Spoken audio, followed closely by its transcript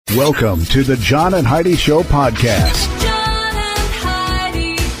Welcome to the John and Heidi Show podcast. John and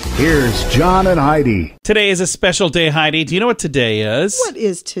Heidi. Here's John and Heidi. Today is a special day, Heidi. Do you know what today is? What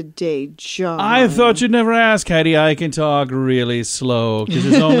is today, John? I thought you'd never ask, Heidi. I can talk really slow because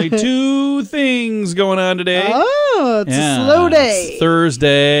there's only two things going on today. Oh, it's a slow day. It's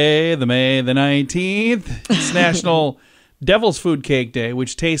Thursday, May the 19th. It's National Devil's Food Cake Day,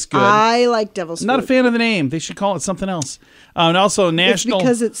 which tastes good. I like devil's food. Not a fan of the name. They should call it something else. And also National... It's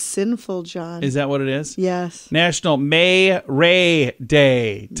because it's sinful, John. Is that what it is? Yes. National May Ray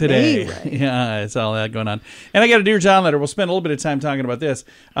Day today. May-Ray. Yeah, it's all that going on. And I got a Dear John letter. We'll spend a little bit of time talking about this.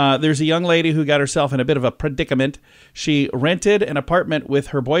 There's a young lady who got herself in a bit of a predicament. She rented an apartment with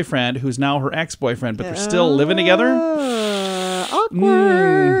her boyfriend, who's now her ex-boyfriend, but they're still living together.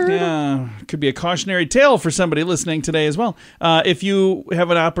 Awkward. Yeah, could be a cautionary tale for somebody listening today as well. If you have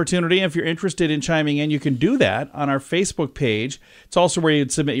an opportunity, if you're interested in chiming in, you can do that on our Facebook page. It's also where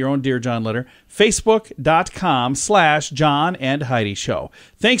you'd submit your own Dear John letter. Facebook.com/John and Heidi Show.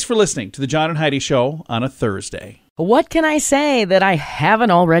 Thanks for listening to the John and Heidi Show on a Thursday. What can I say that I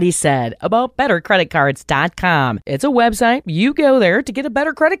haven't already said about bettercreditcards.com? It's a website. You go there to get a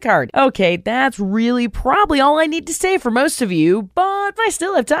better credit card. Okay, that's really probably all I need to say for most of you, but I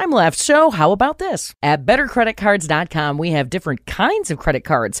still have time left, so how about this? At bettercreditcards.com, we have different kinds of credit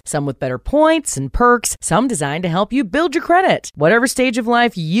cards, some with better points and perks, some designed to help you build your credit. Whatever stage of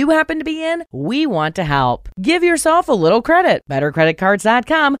life you happen to be in, we want to help. Give yourself a little credit.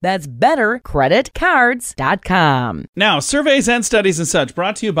 Bettercreditcards.com. That's bettercreditcards.com. Now, surveys and studies and such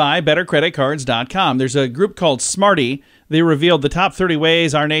brought to you by bettercreditcards.com. There's a group called Smarty. They revealed the top 30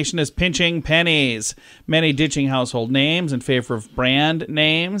 ways our nation is pinching pennies. Many ditching household names in favor of brand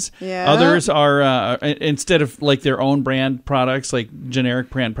names. Yeah. Others are, instead of like their own brand products, like generic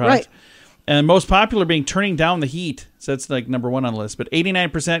brand products. Right. And most popular being turning down the heat. So that's like number one on the list. But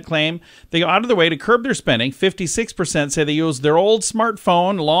 89% claim they go out of their way to curb their spending. 56% say they use their old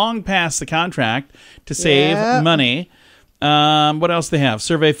smartphone long past the contract to save money. What else they have?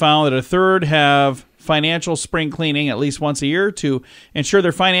 Survey found that a third have financial spring cleaning at least once a year to ensure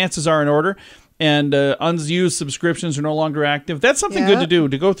their finances are in order. And unused subscriptions are no longer active. That's something good to do,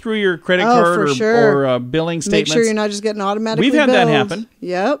 to go through your credit card or billing statements. Make sure you're not just getting automatically We've had billed. that happen.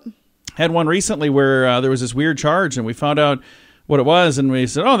 Yep. Had one recently where there was this weird charge, and we found out what it was, and we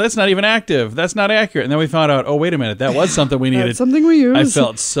said, oh, that's not even active. That's not accurate. And then we found out, oh, wait a minute, that was something we needed. That's something we use. I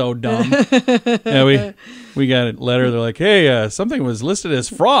felt so dumb. Yeah, we got a letter. They're like, hey, something was listed as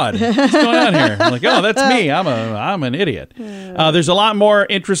fraud. What's going on here? I'm like, oh, that's me. I'm an idiot. There's a lot more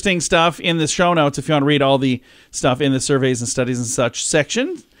interesting stuff in the show notes if you want to read all the stuff in the surveys and studies and such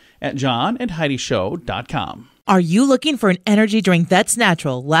section at johnandheidishow.com. Are you looking for an energy drink that's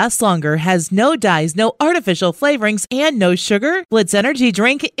natural, lasts longer, has no dyes, no artificial flavorings, and no sugar? Blitz Energy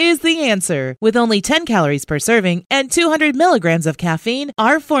Drink is the answer. With only 10 calories per serving and 200 milligrams of caffeine,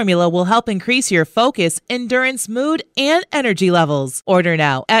 our formula will help increase your focus, endurance, mood, and energy levels. Order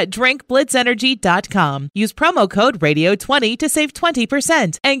now at drinkblitzenergy.com. Use promo code RADIO20 to save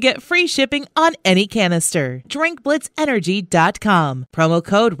 20% and get free shipping on any canister. drinkblitzenergy.com. Promo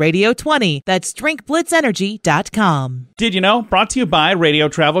code RADIO20. That's drinkblitzenergy.com. Did you know? Brought to you by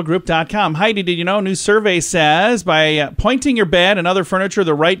radiotravelgroup.com. Heidi, did you know? New survey says by pointing your bed and other furniture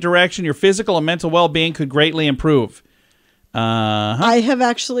the right direction, your physical and mental well-being could greatly improve. I have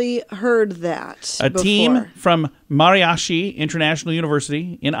actually heard that before. Team from Mariachi International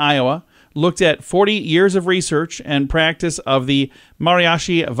University in Iowa looked at 40 years of research and practice of the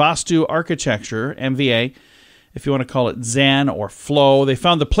Mariachi Vastu architecture, MVA, if you want to call it Zen or flow. They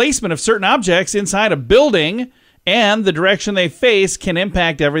found the placement of certain objects inside a building and the direction they face can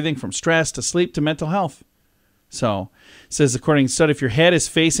impact everything from stress to sleep to mental health. So, it says, according to the study, if your head is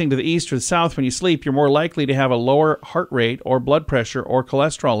facing to the east or the south when you sleep, you're more likely to have a lower heart rate or blood pressure or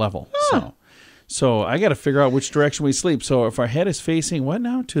cholesterol level. So I got to figure out which direction we sleep. So if our head is facing, what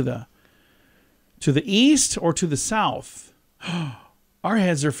now? To the east or to the south? Our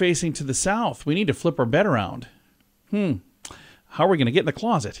heads are facing to the south. We need to flip our bed around. How are we going to get in the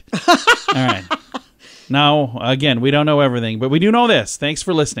closet? All right. Now, again, we don't know everything, but we do know this. Thanks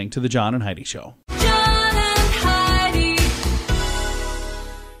for listening to the John and Heidi Show. John and Heidi.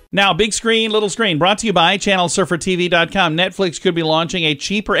 Now, big screen, little screen, brought to you by channelsurfertv.com. Netflix could be launching a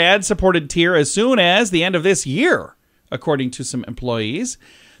cheaper ad-supported tier as soon as the end of this year, according to some employees.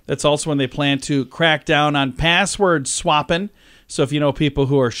 That's also when they plan to crack down on password swapping. So if you know people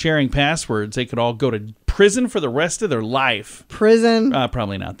who are sharing passwords, they could all go to prison for the rest of their life. Prison?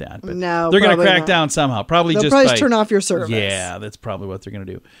 Probably not that. But no, they're going to crack not. down somehow. They'll probably turn off your service. Yeah, that's probably what they're going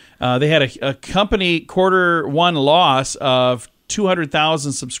to do. They had a company quarter one loss of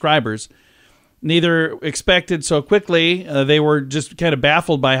 200,000 subscribers. Neither expected so quickly. They were just kind of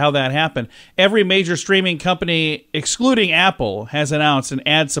baffled by how that happened. Every major streaming company, excluding Apple, has announced an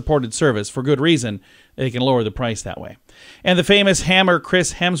ad-supported service for good reason. They can lower the price that way. And the famous hammer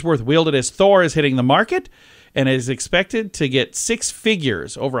Chris Hemsworth wielded as Thor is hitting the market and is expected to get six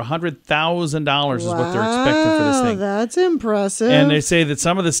figures. Over $100,000 is what they're expecting for this thing. That's impressive. And they say that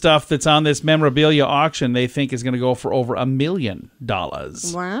some of the stuff that's on this memorabilia auction they think is going to go for over $1 million.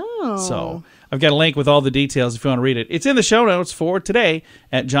 Wow. So I've got a link with all the details if you want to read it. It's in the show notes for today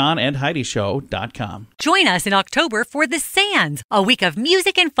at johnandheidishow.com. Join us in October for The Sands, a week of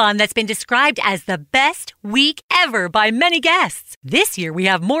music and fun that's been described as the best week ever by many guests. This year we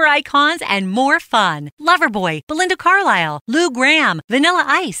have more icons and more fun. Loverboy, Belinda Carlisle, Lou Gramm, Vanilla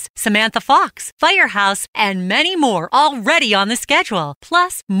Ice, Samantha Fox, Firehouse, and many more already on the schedule.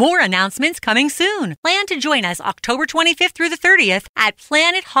 Plus, more announcements coming soon. Plan to join us October 25th through the 30th at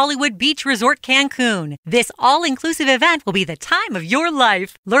Planet Hollywood Beach Resort Cancun. This all-inclusive event will be the time of your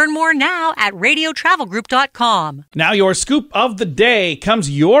life. Learn more now at radiotravelgroup.com. Now your scoop of the day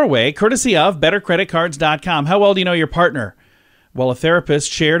comes your way, courtesy of bettercreditcards.com. How well do you know your partner? Well, a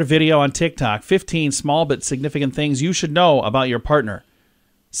therapist shared a video on TikTok, 15 small but significant things you should know about your partner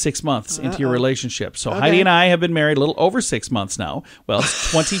 6 months into your relationship. So Heidi and I have been married a little over 6 months now. Well,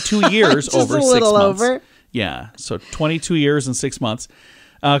 it's 22 years Just over a 6 little months. over. Yeah, so 22 years and 6 months.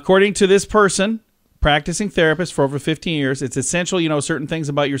 According to this person, practicing therapist for over 15 years, it's essential you know certain things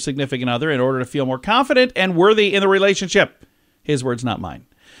about your significant other in order to feel more confident and worthy in the relationship. His words, not mine.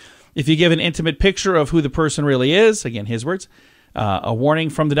 If you give an intimate picture of who the person really is, again, his words, a warning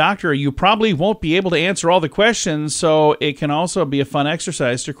from the doctor, you probably won't be able to answer all the questions, so it can also be a fun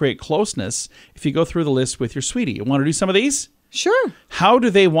exercise to create closeness if you go through the list with your sweetie. You want to do some of these? Sure. How do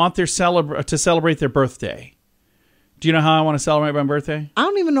they want to celebrate their birthday? Do you know how I want to celebrate my birthday? I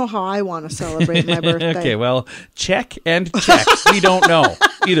don't even know how I want to celebrate my birthday. Okay, well, check and check. We don't know,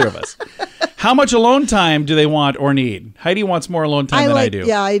 either of us. How much alone time do they want or need? Heidi wants more alone time than I do.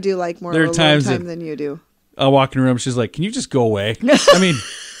 Yeah, I do like more There are alone times time than you do. I'll walk in the room, she's like, can you just go away? I mean,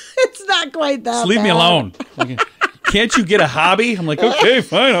 It's not quite that just leave me bad. alone. Like, can't you get a hobby? I'm like, okay,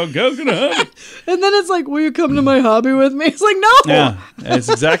 fine, I'll go get a hobby. And then it's like, will you come to my hobby with me? It's like, no. Yeah, it's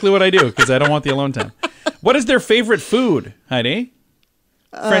exactly what I do because I don't want the alone time. What is their favorite food, Heidi?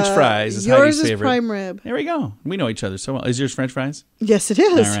 French fries is Yours Heidi's is favorite. prime rib. There we go. We know each other so well. Is yours French fries? Yes, it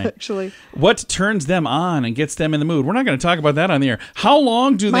is, All right. actually. What turns them on and gets them in the mood? We're not going to talk about that on the air. How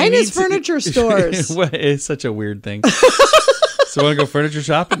long do they Mine need is furniture stores. What is such a weird thing. So want to go furniture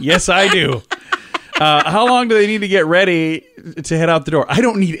shopping? Yes, I do. How long do they need to get ready to head out the door? I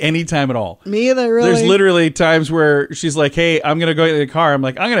don't need any time at all. Me either, really. There's literally times where she's like, hey, I'm going to go in the car. I'm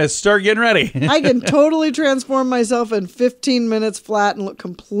like, I'm going to start getting ready. I can totally transform myself in 15 minutes flat and look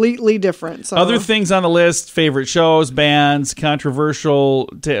completely different. So. Other things on the list, favorite shows, bands, controversial,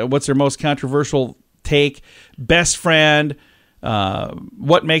 what's their most controversial take, best friend,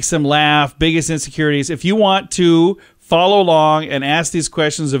 what makes them laugh, biggest insecurities. If you want to follow along and ask these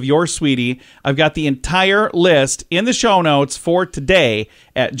questions of your sweetie, I've got the entire list in the show notes for today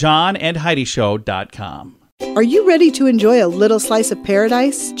at johnandheidishow.com. Are you ready to enjoy a little slice of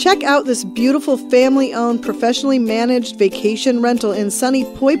paradise? Check out this beautiful family-owned, professionally managed vacation rental in sunny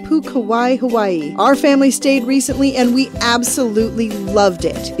Poipu, Kauai, Hawaii. Our family stayed recently and we absolutely loved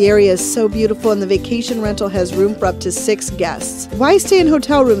it. The area is so beautiful and the vacation rental has room for up to 6 guests. Why stay in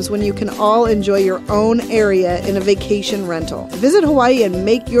hotel rooms when you can all enjoy your own area in a vacation rental? Visit Hawaii and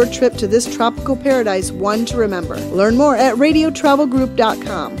make your trip to this tropical paradise one to remember. Learn more at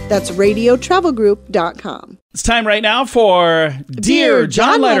radiotravelgroup.com. That's radiotravelgroup.com. It's time right now for Dear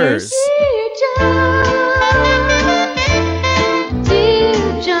John Letters. Dear John,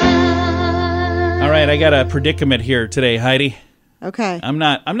 dear John. All right, I got a predicament here today, Heidi. Okay. I'm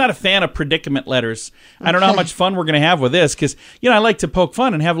not a fan of predicament letters. I don't know how much fun we're going to have with this because, I like to poke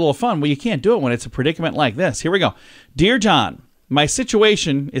fun and have a little fun. Well, you can't do it when it's a predicament like this. Here we go. Dear John, my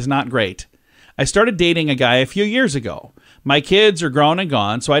situation is not great. I started dating a guy a few years ago. My kids are grown and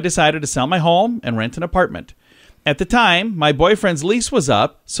gone, so I decided to sell my home and rent an apartment. At the time, my boyfriend's lease was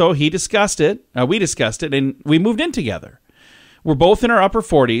up, so we discussed it, and we moved in together. We're both in our upper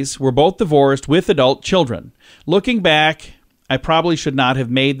 40s. We're both divorced with adult children. Looking back, I probably should not have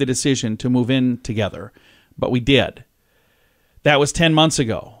made the decision to move in together, but we did. That was 10 months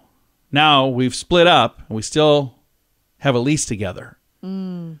ago. Now we've split up, and we still have a lease together.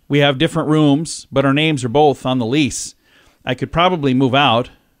 We have different rooms, but our names are both on the lease. I could probably move out,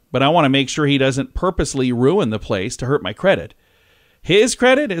 but I want to make sure he doesn't purposely ruin the place to hurt my credit. His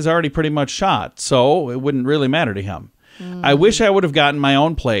credit is already pretty much shot, so it wouldn't really matter to him. I wish I would have gotten my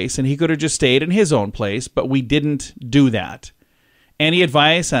own place and he could have just stayed in his own place, but we didn't do that. Any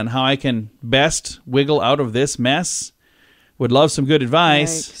advice on how I can best wiggle out of this mess? Would love some good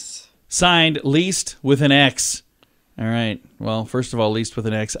advice. Yikes. Signed, Least with an X. All right. Well, first of all, Least with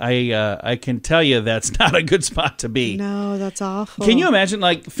an X. I can tell you that's not a good spot to be. No, that's awful. Can you imagine,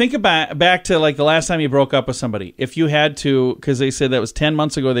 like, think about back to, like, the last time you broke up with somebody. If you had to, because they said that was 10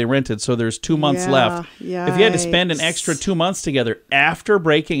 months ago they rented, so there's 2 months left. If you had to spend an extra 2 months together after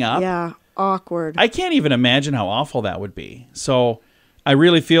breaking up. Yeah, awkward. I can't even imagine how awful that would be. So I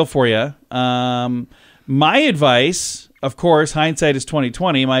really feel for you. My advice, of course, hindsight is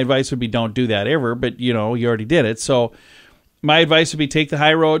 20/20. My advice would be don't do that ever, but, you know, you already did it. So my advice would be take the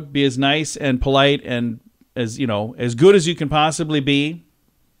high road, be as nice and polite and as, you know, as good as you can possibly be.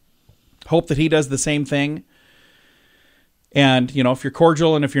 Hope that he does the same thing. And, you know, if you're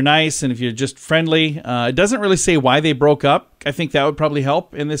cordial and if you're nice and if you're just friendly, it doesn't really say why they broke up. I think that would probably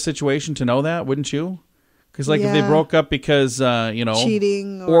help in this situation to know that, wouldn't you? Because, like, if they broke up because, you know,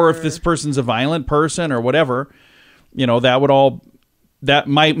 cheating or if this person's a violent person or whatever, you know, that would all, that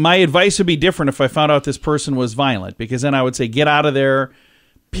my advice would be different if I found out this person was violent, because then I would say, get out of there,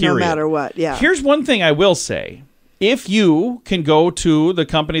 period. No matter what, yeah. Here's one thing I will say. If you can go to the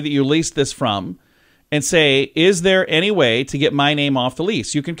company that you leased this from and say, is there any way to get my name off the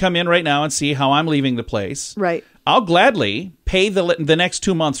lease? You can come in right now and see how I'm leaving the place. Right. I'll gladly pay the next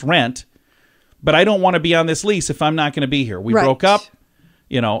 2 months' rent, but I don't want to be on this lease if I'm not going to be here. We broke up.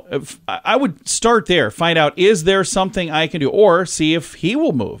 You know, I would start there. Find out, is there something I can do? Or see if he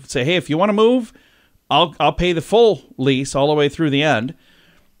will move. Say, hey, if you want to move, I'll pay the full lease all the way through the end.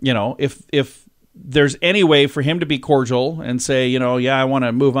 You know, if there's any way for him to be cordial and say, you know, yeah, I want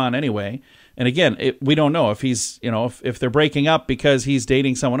to move on anyway. And again, we don't know if he's, you know, if they're breaking up because he's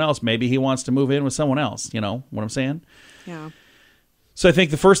dating someone else. Maybe he wants to move in with someone else. You know what I'm saying? Yeah. So I think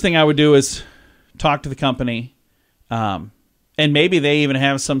the first thing I would do is talk to the company, and maybe they even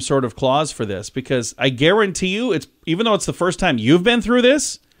have some sort of clause for this, because I guarantee you, it's even though it's the first time you've been through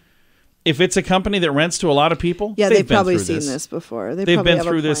this, if it's a company that rents to a lot of people, they've probably seen this before. They've been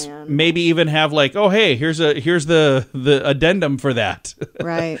through this. Maybe even have like, oh, hey, here's the addendum for that.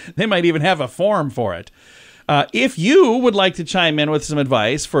 Right. They might even have a form for it. If you would like to chime in with some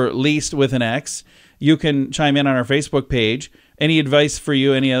advice for Leased with an X, you can chime in on our Facebook page. Any advice for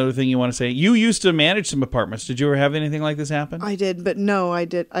you? Any other thing you want to say? You used to manage some apartments. Did you ever have anything like this happen? I did, but no, I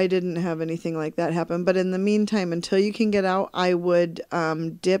didn't have anything like that happen. But in the meantime, until you can get out, I would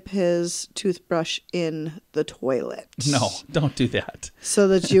dip his toothbrush in the toilet. No, don't do that. So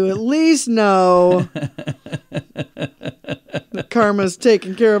that you at least know that karma's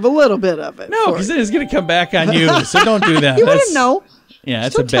taking care of a little bit of it. No, because then it's going to come back on you. So don't do that. You wouldn't know. Yeah,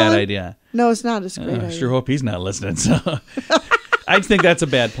 that's a bad idea. No, it's not. It's a great idea. I sure hope he's not listening. So I think that's a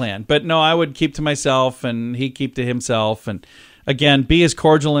bad plan. But no, I would keep to myself and he keep to himself. And again, be as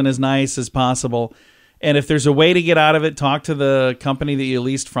cordial and as nice as possible. And if there's a way to get out of it, talk to the company that you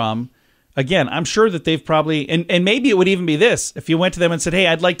leased from. Again, I'm sure that they've probably, and maybe it would even be this. If you went to them and said, hey,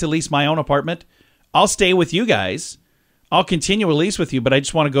 I'd like to lease my own apartment. I'll stay with you guys. I'll continue a lease with you, but I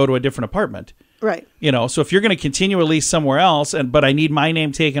just want to go to a different apartment. Right. You know, so if you're going to continue a lease somewhere else, but I need my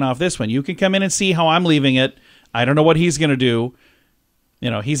name taken off this one, you can come in and see how I'm leaving it. I don't know what he's going to do. You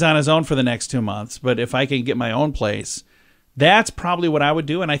know, he's on his own for the next 2 months. But if I can get my own place, that's probably what I would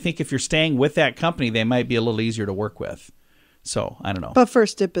do. And I think if you're staying with that company, they might be a little easier to work with. So, I don't know. But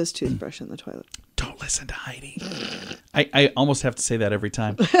first, dip his toothbrush in the toilet. Don't listen to Heidi. I almost have to say that every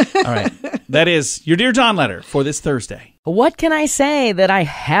time. All right. That is your Dear John letter for this Thursday. What can I say that I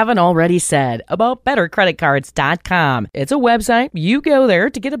haven't already said about bettercreditcards.com? It's a website. You go there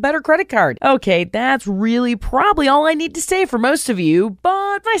to get a better credit card. Okay, that's really probably all I need to say for most of you,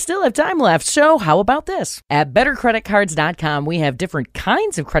 but I still have time left, so how about this? At bettercreditcards.com, we have different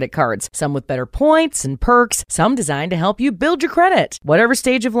kinds of credit cards, some with better points and perks, some designed to help you build your credit. Whatever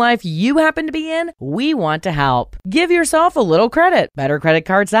stage of life you happen to be in, we want to help. Give yourself a little credit.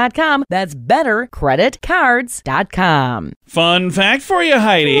 Bettercreditcards.com. That's bettercreditcards.com. Fun fact for you,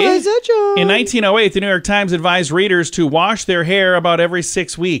 Heidi. What is that, John? In 1908, the New York Times advised readers to wash their hair about every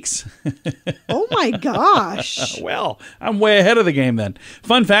 6 weeks. Oh, my gosh. Well, I'm way ahead of the game then.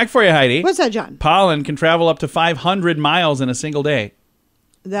 Fun fact for you, Heidi. What's that, John? Pollen can travel up to 500 miles in a single day.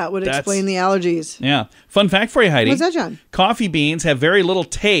 That would explain the allergies. Yeah. Fun fact for you, Heidi. What's that, John? Coffee beans have very little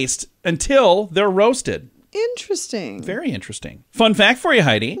taste until they're roasted. Interesting. Very interesting. Fun fact for you,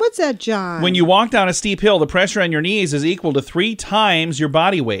 Heidi. What's that, John? When you walk down a steep hill, the pressure on your knees is equal to 3 times your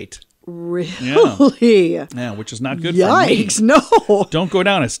body weight. Really? Yeah, which is not good for me. Yikes, no. Don't go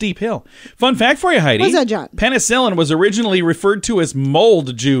down a steep hill. Fun fact for you, Heidi. What's that, John? Penicillin was originally referred to as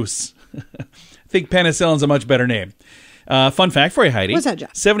mold juice. I think penicillin's a much better name. Fun fact for you, Heidi. What's that, John?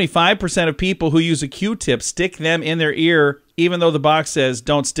 75% of people who use a Q-tip stick them in their ear, even though the box says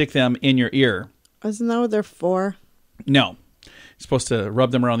don't stick them in your ear. Isn't that what they're for? No. You're supposed to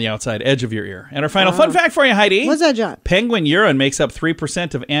rub them around the outside edge of your ear. And our final fun fact for you, Heidi. What's that, John? Penguin urine makes up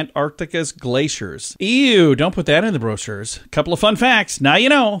 3% of Antarctica's glaciers. Ew, don't put that in the brochures. Couple of fun facts. Now you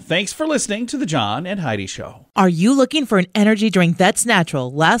know. Thanks for listening to The John and Heidi Show. Are you looking for an energy drink that's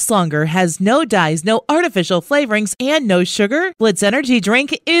natural, lasts longer, has no dyes, no artificial flavorings, and no sugar? Blitz Energy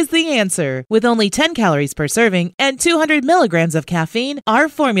Drink is the answer. With only 10 calories per serving and 200 milligrams of caffeine, our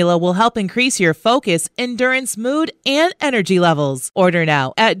formula will help increase your focus, endurance, mood, and energy levels. Order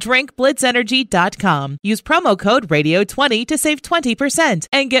now at drinkblitzenergy.com. Use promo code radio20 to save 20%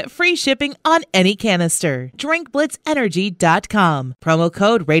 and get free shipping on any canister. drinkblitzenergy.com. Promo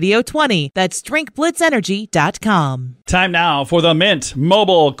code radio20. That's drinkblitzenergy.com. Time now for the Mint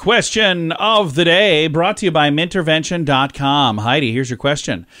Mobile question of the day, brought to you by mintervention.com. Heidi, here's your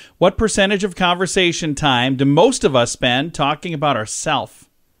question. What percentage of conversation time do most of us spend talking about ourselves?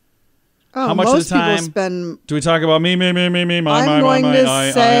 Oh, How much most of the time people spend. do we talk about me, my, I'm going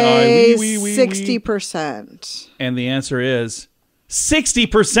to say 60%. And the answer is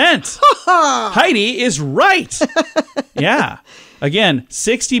 60%. Heidi is right. Yeah. Again,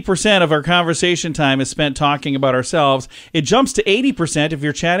 60% of our conversation time is spent talking about ourselves. It jumps to 80% if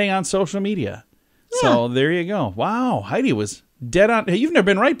you're chatting on social media. Yeah. So there you go. Wow. Heidi was dead on. You've never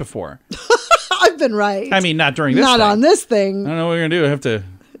been right before. I've been right. I mean, not during this Not thing. on this thing. I don't know what we're going to do. I have to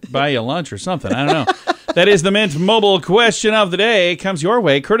buy you lunch or something. I don't know. That is the Mint Mobile question of the day. It comes your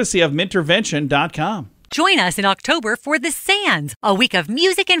way courtesy of mintervention.com. Join us in October for The Sands, a week of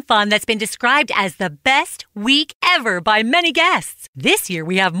music and fun that's been described as the best week ever by many guests. This year,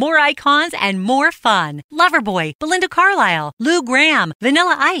 we have more icons and more fun. Loverboy, Belinda Carlisle, Lou Gramm,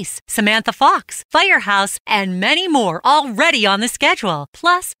 Vanilla Ice, Samantha Fox, Firehouse, and many more already on the schedule.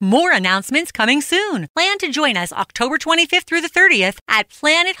 Plus, more announcements coming soon. Plan to join us October 25th through the 30th at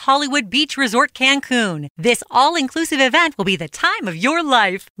Planet Hollywood Beach Resort Cancun. This all-inclusive event will be the time of your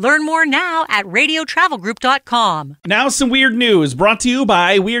life. Learn more now at radiotravelgroup.com. Now some weird news brought to you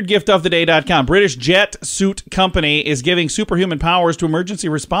by weirdgiftoftheday.com. British Jet Suit Company is giving superhuman powers to emergency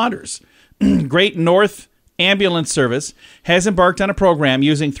responders. Great North Ambulance Service has embarked on a program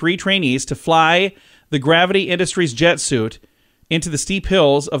using 3 trainees to fly the Gravity Industries jet suit into the steep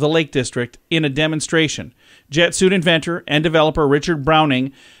hills of the Lake District in a demonstration. Jet suit inventor and developer Richard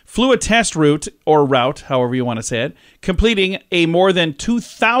Browning flew a test route, however you want to say it, completing a more than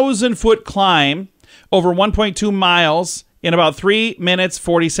 2,000-foot climb over 1.2 miles in about 3 minutes,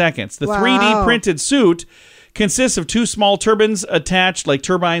 40 seconds. The 3D printed suit consists of 2 small turbines attached, like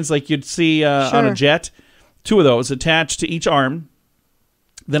turbines like you'd see on a jet. 2 of those attached to each arm,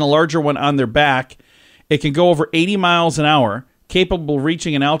 then a larger one on their back. It can go over 80 miles an hour, capable of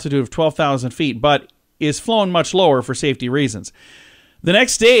reaching an altitude of 12,000 feet, but is flown much lower for safety reasons. The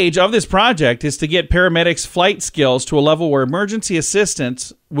next stage of this project is to get paramedics' flight skills to a level where emergency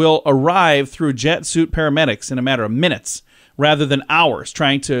assistance will arrive through jet suit paramedics in a matter of minutes rather than hours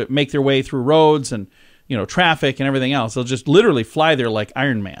trying to make their way through roads and, traffic and everything else. They'll just literally fly there like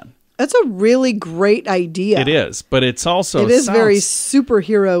Iron Man. That's a really great idea. It is, but it's also... It is very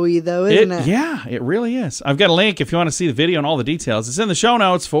superhero-y, though, isn't it? Yeah, it really is. I've got a link if you want to see the video and all the details. It's in the show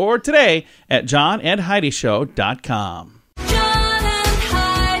notes for today at johnandheidishow.com.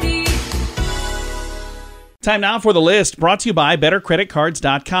 Time now for the list, brought to you by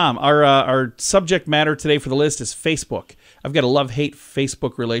bettercreditcards.com. Our subject matter today for the list is Facebook. I've got a love-hate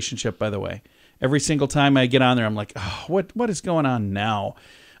Facebook relationship, by the way. Every single time I get on there, I'm like, oh, what is going on now?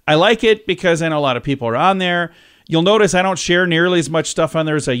 I like it because I know a lot of people are on there. You'll notice I don't share nearly as much stuff on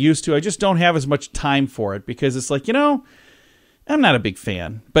there as I used to. I just don't have as much time for it because it's like, I'm not a big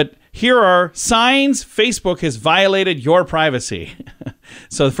fan. But here are signs Facebook has violated your privacy.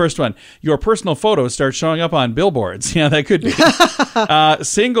 So the first one, your personal photos start showing up on billboards. Yeah, that could be.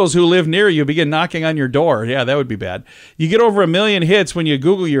 Singles who live near you begin knocking on your door. Yeah, that would be bad. You get over 1 million hits when you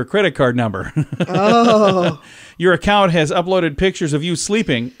Google your credit card number. Oh. Your account has uploaded pictures of you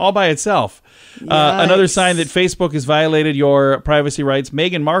sleeping all by itself. Another sign that Facebook has violated your privacy rights.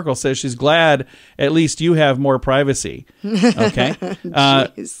 Meghan Markle says she's glad at least you have more privacy. Okay.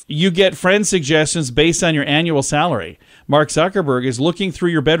 You get friend suggestions based on your annual salary. Mark Zuckerberg is looking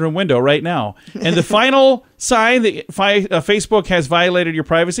through your bedroom window right now. And the final sign that Facebook has violated your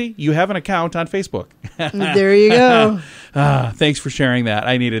privacy, you have an account on Facebook. There you go. Thanks for sharing that.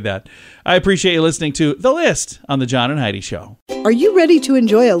 I needed that. I appreciate you listening to The List on The John and Heidi Show. Are you ready to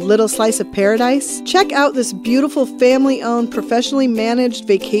enjoy a little slice of paradise? Check out this beautiful family-owned, professionally managed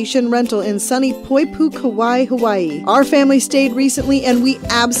vacation rental in sunny Poipu, Kauai, Hawaii. Our family stayed recently and we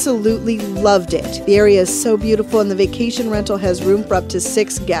absolutely loved it. The area is so beautiful and the vacation rental has room for up to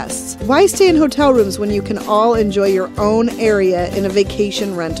 6 guests. Why stay in hotel rooms when you can all enjoy your own area in a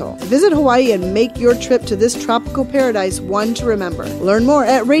vacation rental? Visit Hawaii and make your trip to this tropical paradise one to remember. Learn more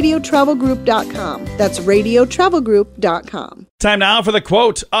at radiotravelgroup.com. That's radiotravelgroup.com. Time now for the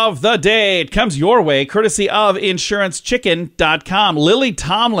quote of the day. It comes your way, courtesy of insurancechicken.com. Lily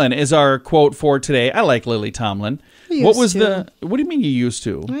Tomlin is our quote for today. I like Lily Tomlin. What do you mean you used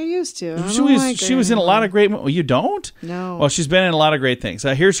to? I used to. She was in a lot of great... You don't? No. Well, she's been in a lot of great things.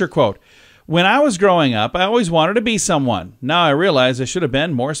 Here's her quote. When I was growing up, I always wanted to be someone. Now I realize I should have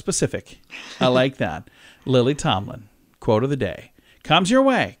been more specific. I like that. Lily Tomlin, quote of the day. Comes your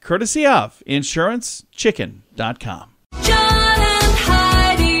way, courtesy of insurancechicken.com.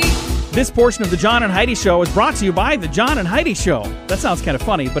 This portion of the John and Heidi Show is brought to you by the John and Heidi Show. That sounds kind of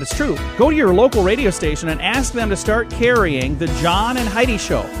funny, but it's true. Go to your local radio station and ask them to start carrying the John and Heidi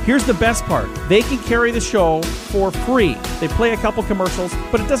Show. Here's the best part. They can carry the show for free. They play a couple commercials,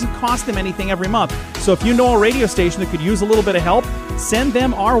 but it doesn't cost them anything every month. So if you know a radio station that could use a little bit of help, send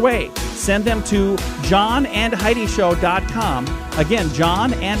them our way. Send them to johnandheidishow.com. Again,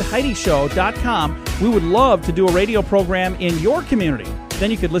 johnandheidishow.com. We would love to do a radio program in your community. Then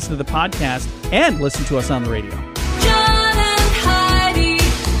you could listen to the podcast and listen to us on the radio. John and Heidi.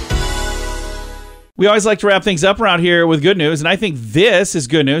 We always like to wrap things up around here with good news, and I think this is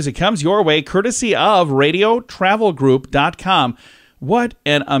good news. It comes your way courtesy of radiotravelgroup.com. What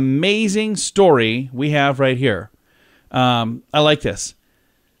an amazing story we have right here. I like this.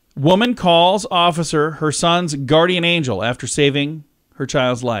 Woman calls officer her son's guardian angel after saving her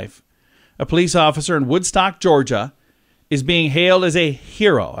child's life. A police officer in Woodstock, Georgia, is being hailed as a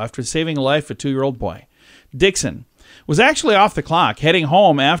hero after saving the life of a 2-year-old boy. Dixon was actually off the clock, heading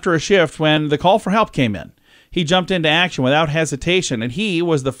home after a shift when the call for help came in. He jumped into action without hesitation, and he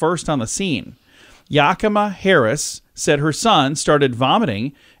was the first on the scene. Yakima Harris said her son started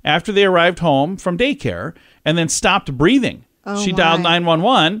vomiting after they arrived home from daycare and then stopped breathing. She dialed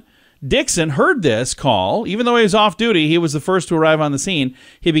 911. Dixon heard this call. Even though he was off duty, he was the first to arrive on the scene.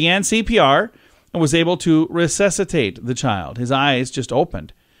 He began CPR and was able to resuscitate the child. His eyes just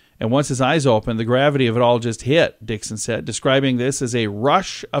opened. And once his eyes opened, the gravity of it all just hit, Dixon said, describing this as a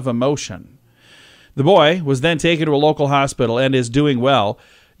rush of emotion. The boy was then taken to a local hospital and is doing well.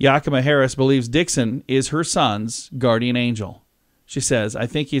 Yakima Harris believes Dixon is her son's guardian angel. She says, I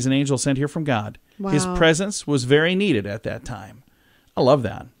think he's an angel sent here from God. Wow. His presence was very needed at that time. I love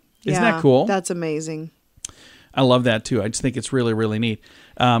that. Isn't that cool? That's amazing. I love that too. I just think it's really, really neat.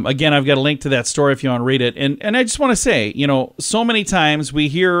 Again, I've got a link to that story if you want to read it. And I just want to say, so many times we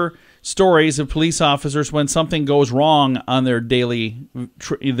hear stories of police officers when something goes wrong on their daily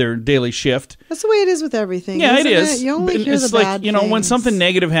shift. That's the way it is with everything. Yeah, isn't it is. You only hear it's the like, bad when things. something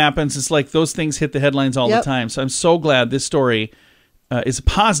negative happens, it's like those things hit the headlines all the time. So I'm so glad this story is a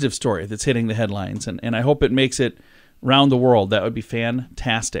positive story that's hitting the headlines. And I hope it makes it round the world. That would be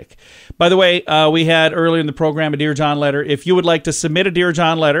fantastic. By the way, we had earlier in the program a Dear John letter. If you would like to submit a Dear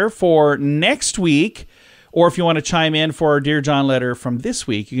John letter for next week, or if you want to chime in for our Dear John letter from this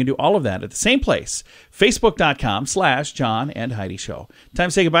week, you can do all of that at the same place, facebook.com/John and Heidi Show. Time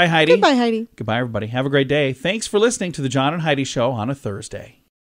to say goodbye, Heidi. Goodbye, Heidi. Goodbye, everybody. Have a great day. Thanks for listening to the John and Heidi Show on a Thursday.